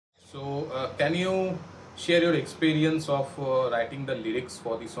Can you share your experience of writing the lyrics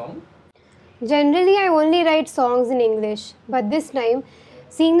for the song? Generally, I only write songs in English, but this time,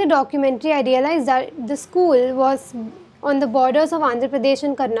 seeing the documentary, I realized that the school was on the borders of Andhra Pradesh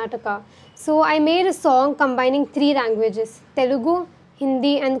and Karnataka. So I made a song combining three languages: Telugu,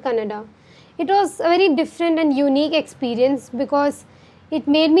 Hindi, and Kannada. It was a very different and unique experience because it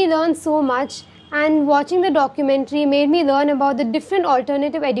made me learn so much, and watching the documentary made me learn about the different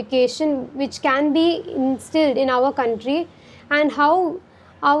alternative education which can be instilled in our country, and how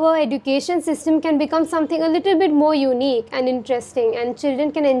our education system can become something a little bit more unique and interesting, and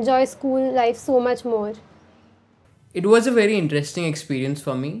children can enjoy school life so much more. It was a very interesting experience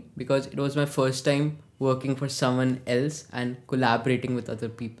for me because it was my first time working for someone else and collaborating with other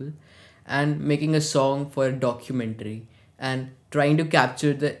people and making a song for a documentary and trying to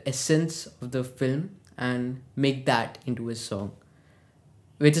capture the essence of the film and make that into a song,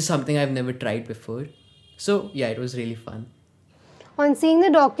 which is something I've never tried before. So, yeah, it was really fun. On seeing the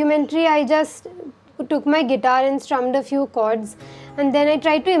documentary, I just took my guitar and strummed a few chords, and then I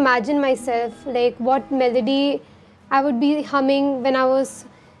tried to imagine myself like what melody I would be humming when I was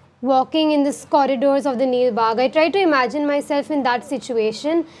walking in the corridors of the Neelbagh. I tried to imagine myself in that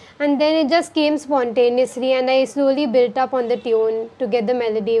situation, and then it just came spontaneously, and I slowly built up on the tune to get the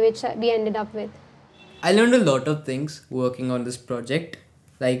melody which we ended up with. I learned a lot of things working on this project,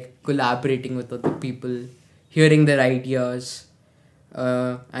 like collaborating with other people, hearing their ideas,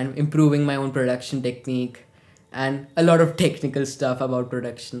 and improving my own production technique, and a lot of technical stuff about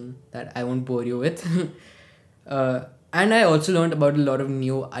production that I won't bore you with. And I also learned about a lot of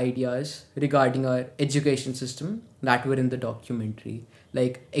new ideas regarding our education system that were in the documentary,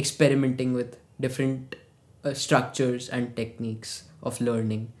 like experimenting with different structures and techniques of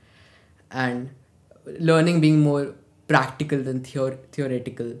learning, and learning being more practical than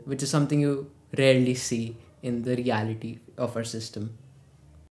theoretical, which is something you rarely see in the reality of our system.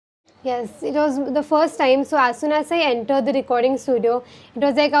 Yes, it was the first time. So as soon as I entered the recording studio, it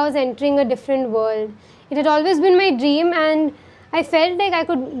was like I was entering a different world. It had always been my dream, and I felt like I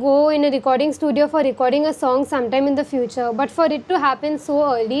could go in a recording studio for recording a song sometime in the future. But for it to happen so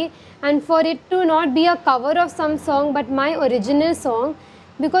early, and for it to not be a cover of some song but my original song,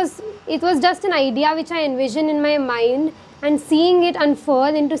 because it was just an idea which I envisioned in my mind, and seeing it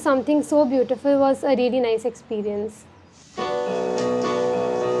unfurl into something so beautiful was a really nice experience.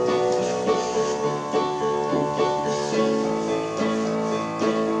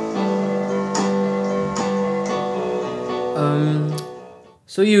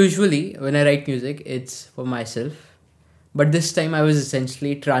 So usually when I write music, it's for myself. But this time I was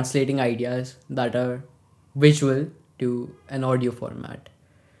essentially translating ideas that are visual to an audio format.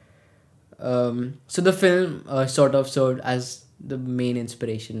 So the film sort of served as the main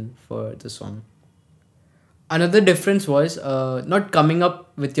inspiration for the song. Another difference was not coming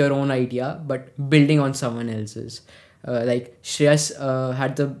up with your own idea, but building on someone else's. Like Shreyas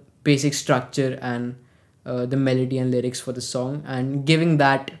had the basic structure and the melody and lyrics for the song, and giving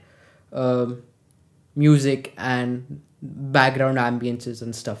that uh, music and background ambiences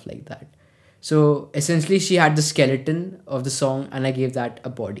and stuff like that. So essentially, she had the skeleton of the song, and I gave that a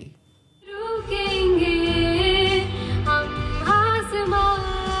body.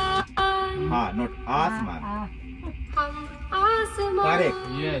 Ah, not Aasman. Correct.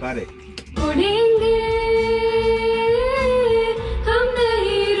 Yes. Correct.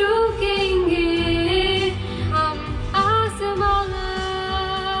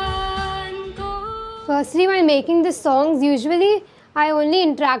 Firstly, while making the songs, usually I only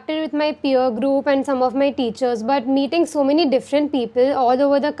interacted with my peer group and some of my teachers, but meeting so many different people all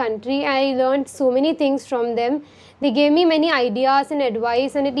over the country, I learned so many things from them. They gave me many ideas and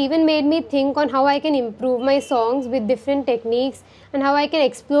advice, and it even made me think on how I can improve my songs with different techniques and how I can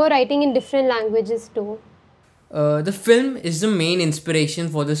explore writing in different languages too. The film is the main inspiration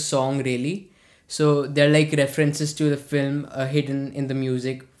for the song, really. So there are like references to the film hidden in the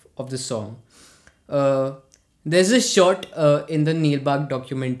music of the song. Uh, there's a shot in the Neelbagh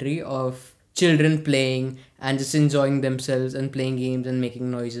documentary of children playing and just enjoying themselves and playing games and making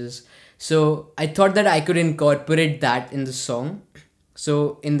noises. So I thought that I could incorporate that in the song.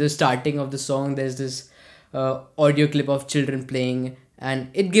 So in the starting of the song, there's this audio clip of children playing, and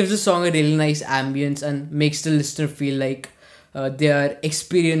it gives the song a really nice ambience and makes the listener feel like they are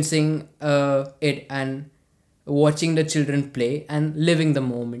experiencing it and watching the children play and living the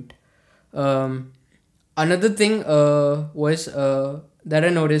moment. Um, Another thing was that I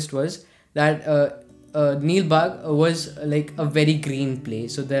noticed was that Neelbagh was like a very green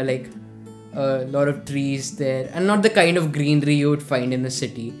place. So there are like a lot of trees there, and not the kind of greenery you would find in a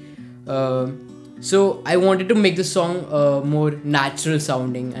city. So I wanted to make the song more natural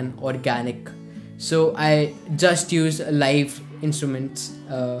sounding and organic. So I just used live instruments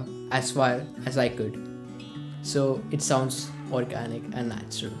as far as I could. So it sounds organic and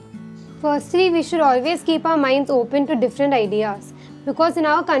natural. Firstly, we should always keep our minds open to different ideas, because in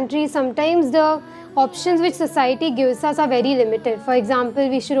our country sometimes the options which society gives us are very limited. For example,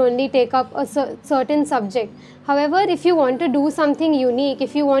 we should only take up a certain subject. However, if you want to do something unique,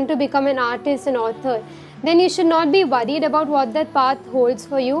 if you want to become an artist, an author, then you should not be worried about what that path holds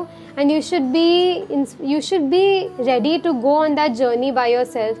for you, and you should be ready to go on that journey by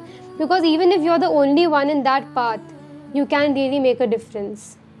yourself, because even if you're the only one in that path, you can really make a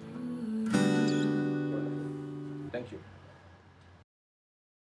difference.